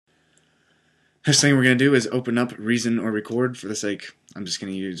First thing we're going to do is open up Reason or Record. For the sake, I'm just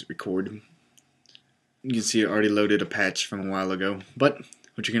going to use Record. You can see it already loaded a patch from a while ago. But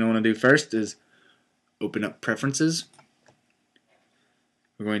what you're going to want to do first is open up Preferences.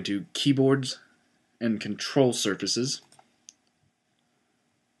 We're going to Keyboards and Control Surfaces.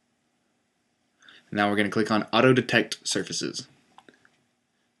 Now we're going to click on Auto Detect Surfaces.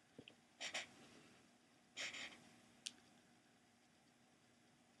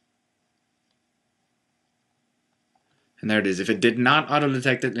 And there it is. If it did not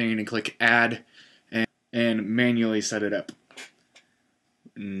auto-detect it, then you're going to click Add and manually set it up.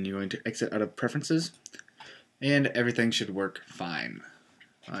 And you're going to exit out of Preferences, and everything should work fine.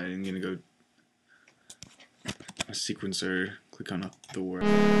 I'm going to go a sequencer, click on the word.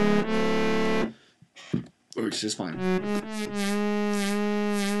 Works just fine.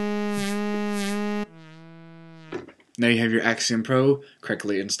 Now you have your Axiom Pro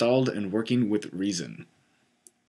correctly installed and working with Reason.